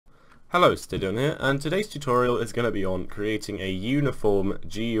Hello, Stidon here, and today's tutorial is going to be on creating a uniform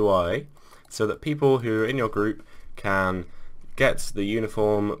GUI so that people who are in your group can get the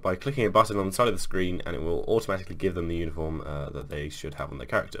uniform by clicking a button on the side of the screen, and it will automatically give them the uniform that they should have on their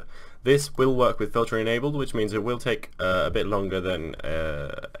character. This will work with filtering enabled, which means it will take a bit longer than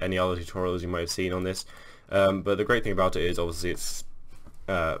any other tutorials you might have seen on this, but the great thing about it is obviously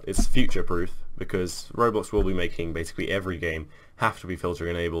it's future proof, because Roblox will be making basically every game have to be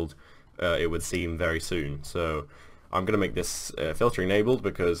filtering enabled. It would seem very soon, so I'm going to make this filtering enabled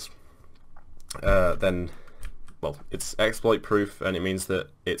because then, well, it's exploit proof, and it means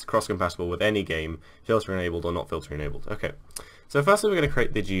that it's cross compatible with any game, filtering enabled or not filtering enabled. Okay, so firstly we're going to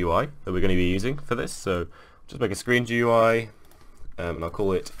create the GUI that we're going to be using for this. So just make a screen GUI, and I'll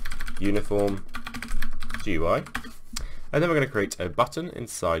call it uniform GUI, and then we're going to create a button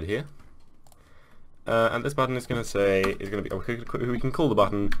inside here. And this button is going to be, we can call the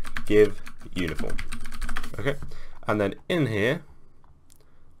button give uniform. Okay, and then in here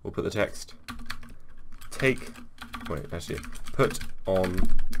we'll put the text put on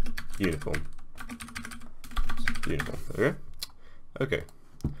uniform. Okay. Okay.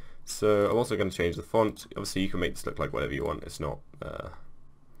 So I'm also going to change the font. Obviously you can make this look like whatever you want. It's not.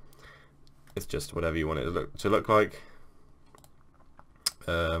 It's just whatever you want it to look like.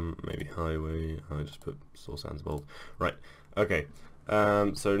 Maybe highway. I just put source sans bold. Right. Okay.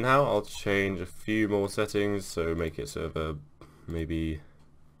 So now I'll change a few more settings. So make it sort of a maybe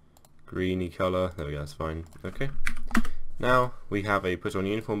greeny color. There we go. That's fine. Okay. Now we have a put on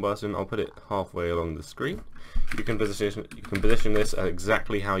uniform button. I'll put it halfway along the screen. You can position this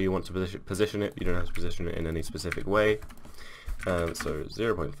exactly how you want to position it. You don't have to position it in any specific way. So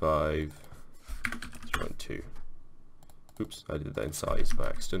 0.5, 0.2. Oops, I did that in size by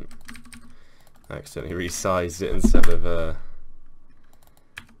accident. I accidentally resized it instead of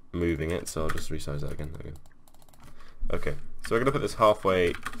moving it, so I'll just resize that again. There we go. Okay, so we're going to put this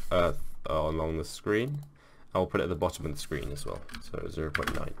halfway along the screen. I'll put it at the bottom of the screen as well, so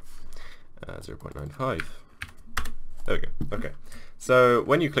 0.9, 0.95. There we go. Okay, so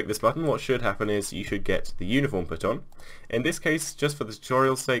when you click this button, what should happen is you should get the uniform put on. In this case, just for the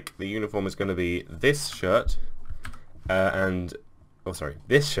tutorial's sake, the uniform is going to be this shirt,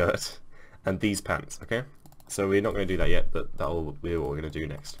 this shirt and these pants. Okay, so we're not going to do that yet, but that'll be what we're going to do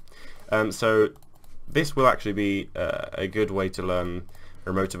next. So this will actually be a good way to learn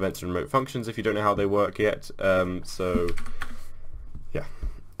remote events and remote functions if you don't know how they work yet. So yeah,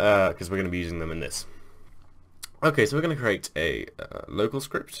 because we're going to be using them in this. Okay, so we're going to create a local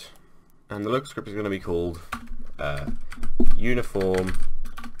script, and the local script is going to be called uniform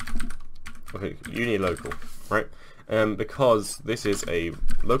unilocal, right? Because this is a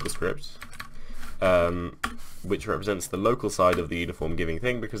local script which represents the local side of the uniform giving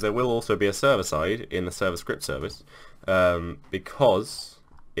thing, because there will also be a server side in the server script service, because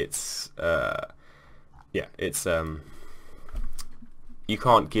it's you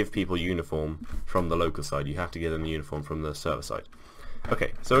can't give people uniform from the local side, you have to give them the uniform from the server side.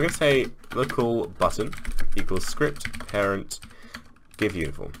 Okay, so we're going to say local button equals script parent give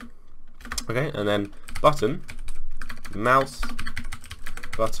uniform. Okay, and then button mouse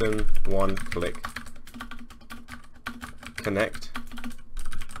button one click connect,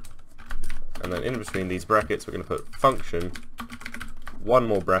 and then in between these brackets we're going to put function, one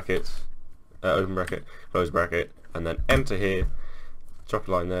more bracket, open bracket, close bracket, and then enter here, drop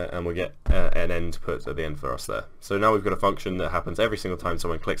a line there, and we'll get an end put at the end for us there. So now we've got a function that happens every single time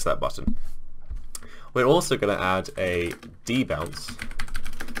someone clicks that button. We're also going to add a debounce,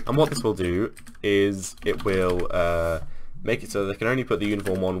 and what this will do is it will make it so they can only put the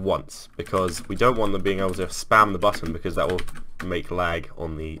uniform on once, because we don't want them being able to spam the button, because that will make lag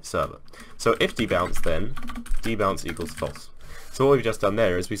on the server. So if debounce, then debounce equals false. So what we've just done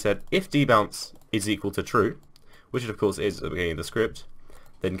there is we said if debounce is equal to true, which it of course is at the beginning of the script,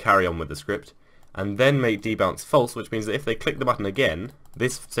 then carry on with the script, and then make debounce false, which means that if they click the button again,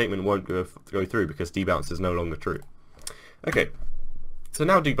 this statement won't go through, because debounce is no longer true. Okay, so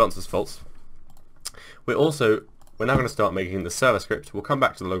now debounce is false. We're now going to start making the server script. We'll come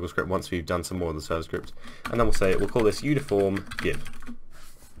back to the local script once we've done some more of the server script, and then we'll call this uniform give.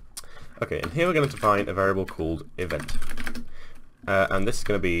 Okay, and here we're going to define a variable called event, and this is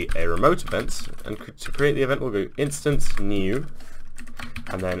going to be a remote event, and to create the event we'll go instance new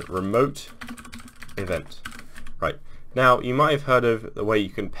and then remote event. Right, now you might have heard of the way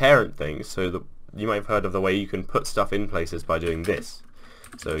you can parent things, so you might have heard of the way you can put stuff in places by doing this.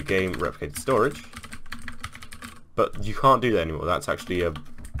 So game replicated storage, but you can't do that anymore. That's actually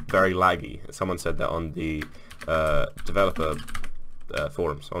very laggy. Someone said that on the developer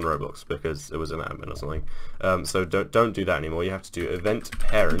forums on Roblox because it was an admin or something. So don't do that anymore. You have to do event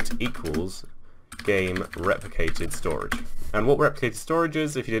parent equals game replicated storage. And what replicated storage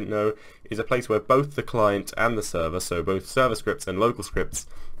is, if you didn't know, is a place where both the client and the server, so both server scripts and local scripts,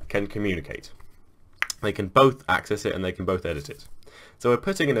 can communicate. They can both access it and they can both edit it. So we're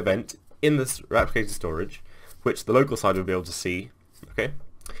putting an event in this replicated storage, which the local side will be able to see. Okay,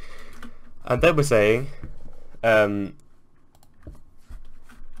 and then we're saying we're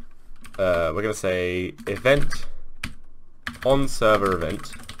going to say event on server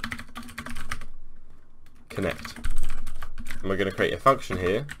event connect, and we're going to create a function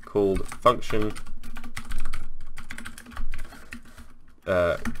here called function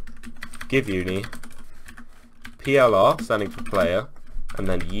give uni PLR, standing for player, and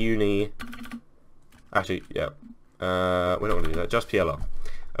then uni, actually, yeah, we don't want to do that, just PLR.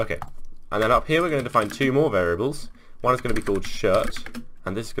 Okay, and then up here we're going to define two more variables. One is going to be called shirt,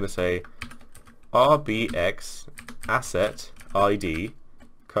 and this is going to say RBX asset ID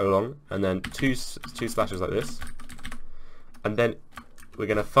colon, and then two slashes like this, and then we're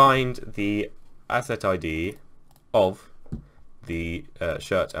going to find the asset ID of the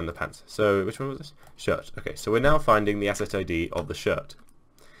shirt and the pants. So which one was this? Shirt. Okay, so we're now finding the asset ID of the shirt.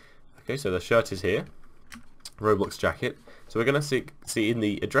 Okay, so the shirt is here, Roblox jacket. So we're going to see in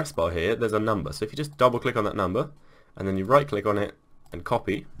the address bar here, there's a number. So if you just double click on that number, and then you right click on it and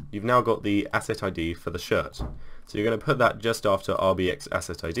copy, you've now got the asset ID for the shirt. So you're going to put that just after RBX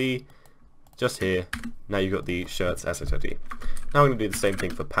asset ID, just here. Now you've got the shirt's asset ID. Now we're going to do the same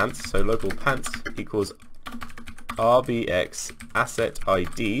thing for pants. So local pants equals RBX asset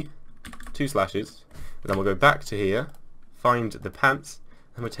ID, two slashes, and then we'll go back to here, find the pants,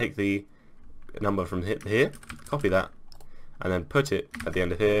 and we'll take the number from here, copy that, and then put it at the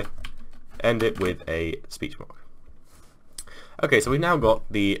end of here, end it with a speech mark. Okay, so we've now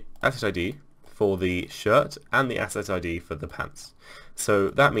got the asset ID for the shirt and the asset ID for the pants. So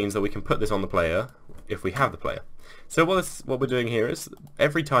that means that we can put this on the player if we have the player. So what we're doing here is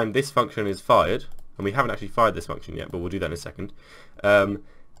every time this function is fired, and we haven't actually fired this function yet, but we'll do that in a second,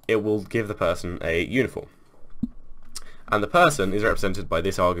 it will give the person a uniform. And the person is represented by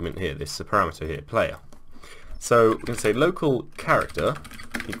this argument here, this parameter here, player. So we're going to say local character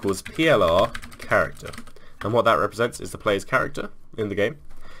equals PLR character. And what that represents is the player's character in the game.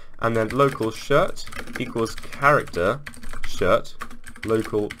 And then local shirt equals character shirt.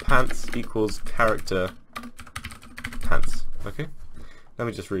 Local pants equals character pants. Okay? Let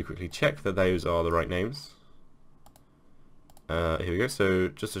me just really quickly check that those are the right names. Here we go. So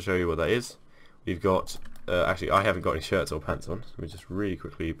just to show you what that is, we've got, actually I haven't got any shirts or pants on. Let me just really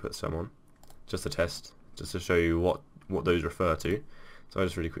quickly put some on, just to test, just to show you what those refer to. So I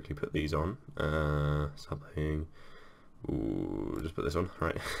just really quickly put these on. Something. Ooh, just put this on.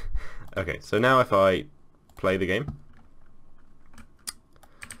 Right. Okay. So now if I play the game,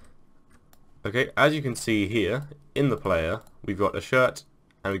 okay, as you can see here in the player, we've got a shirt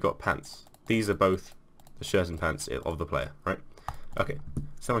and we've got pants. These are both the shirt and pants of the player, right? Okay.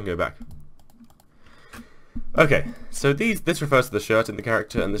 So I can go back. Okay. So this refers to the shirt in the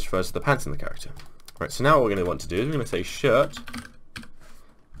character, and this refers to the pants in the character. Right. So now what we're going to want to do is we're going to say shirt.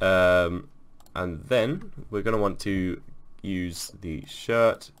 And then we're going to want to use the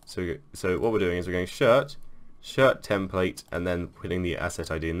shirt. So what we're doing is we're going shirt template, and then putting the asset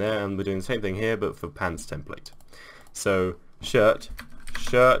ID in there, and we're doing the same thing here but for pants template. So shirt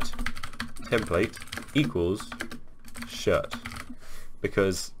template equals shirt,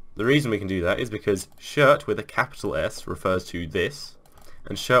 because the reason we can do that is because shirt with a capital S refers to this,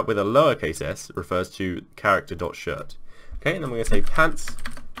 and shirt with a lowercase s refers to character.shirt. Okay, and then we're going to say pants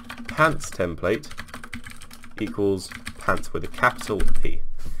template equals pants with a capital P,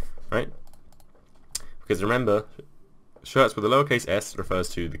 right? Because remember, shirts with a lowercase s refers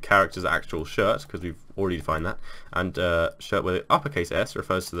to the character's actual shirt, because we've already defined that, and shirt with an uppercase s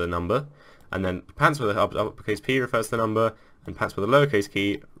refers to the number, and then pants with an uppercase P refers to the number, and pants with a lowercase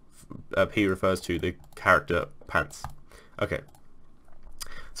p refers to the character pants. Okay,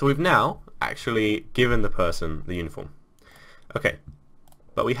 so we've now actually given the person the uniform. Okay,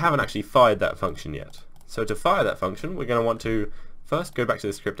 but we haven't actually fired that function yet. So to fire that function, we're going to want to first go back to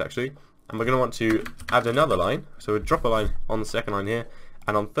the script actually, and we're going to want to add another line. So we'll drop a line on the second line here,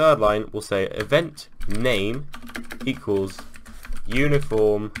 and on third line we'll say event name equals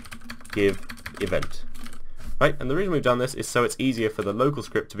uniform give event. Right, and the reason we've done this is so it's easier for the local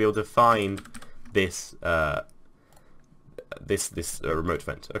script to be able to find this remote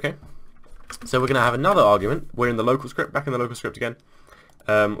event. Okay, so we're going to have another argument. We're in the local script, back in the local script again.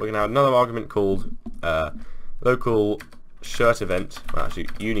 We're going to have another argument called local shirt event, well actually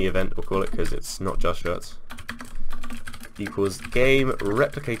uni event we'll call it because it's not just shirts, equals game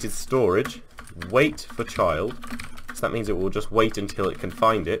replicated storage wait for child. So that means it will just wait until it can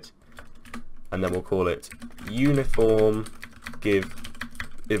find it, and then we'll call it uniform give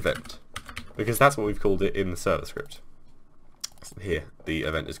event, because that's what we've called it in the server script. So here the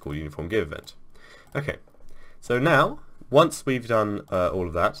event is called uniform give event. Okay, so now once we've done all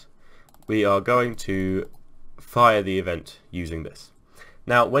of that, we are going to fire the event using this.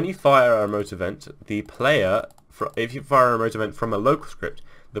 Now when you fire a remote event, the player, if you fire a remote event from a local script,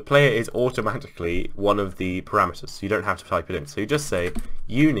 the player is automatically one of the parameters, so you don't have to type it in. So you just say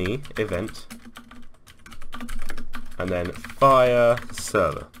uni event and then fire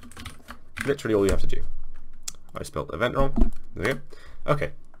server. Literally all you have to do. I spelled event wrong. There we go.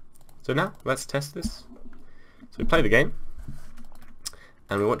 Okay, so now let's test this. So we play the game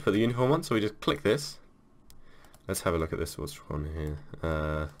and we want to put the uniform on, so we just click this. Let's have a look at this. What's on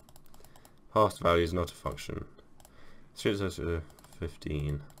here? Past value is not a function.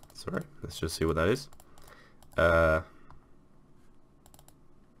 15. Sorry, let's just see what that is.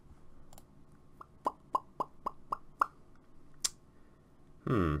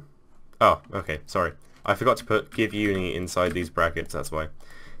 Oh, okay, sorry. I forgot to put give uni inside these brackets, that's why.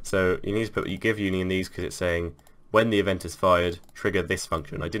 So you need to put you give uni in these because it's saying when the event is fired, trigger this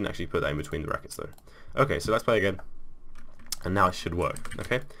function. I didn't actually put that in between the brackets though. Okay, so let's play again. And now it should work.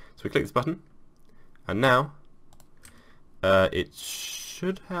 Okay, so we click this button, and now it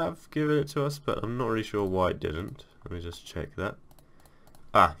should have given it to us, but I'm not really sure why it didn't. Let me just check that.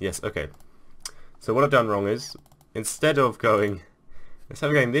 Ah, yes, okay. So what I've done wrong is, instead of getting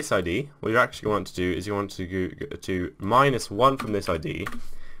this ID, what you actually want to do is you want to go to -1 from this ID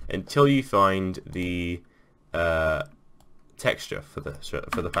until you find the texture for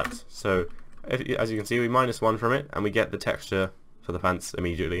the pants. So as you can see, we -1 from it and we get the texture for the pants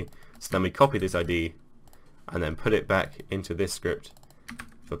immediately. So then we copy this ID and then put it back into this script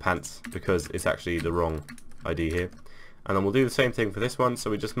for pants because it's actually the wrong ID here. And then we'll do the same thing for this one.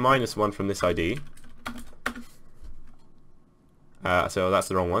 So we just -1 from this ID. So that's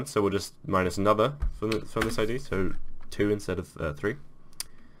the wrong one. So we'll just minus another from this ID. So 2 instead of 3.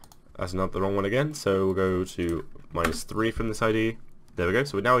 That's not the wrong one again. So we'll go to -3 from this ID. There we go.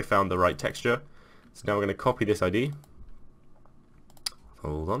 So now we found the right texture. So now we're going to copy this ID.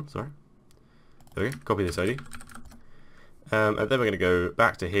 Hold on, sorry. There we go. Copy this ID. And then we're going to go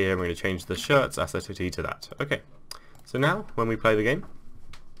back to here and we're going to change the shirts aestheticity to that. Okay. So now when we play the game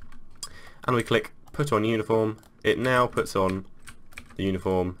and we click put on uniform, it now puts on the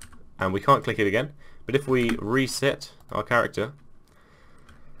uniform and we can't click it again. But if we reset our character,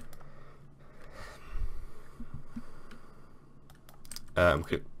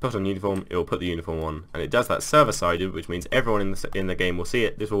 click put on uniform, it will put the uniform on, and it does that server-sided, which means everyone in the game will see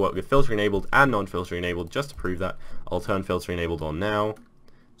it. This will work with filtering enabled and non-filtering enabled. Just to prove that, I'll turn filtering enabled on now.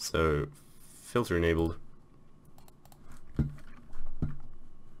 So filter enabled,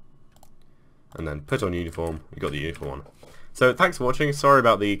 and then put on uniform. We got the uniform on. So thanks for watching. Sorry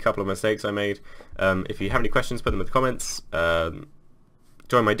about the couple of mistakes I made. If you have any questions, put them in the comments.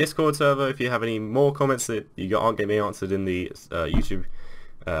 Join my Discord server if you have any more comments that you aren't getting answered in the YouTube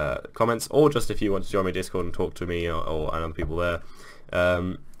comments, or just if you want to join my Discord and talk to me or other people there.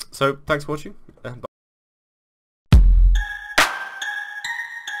 So thanks for watching,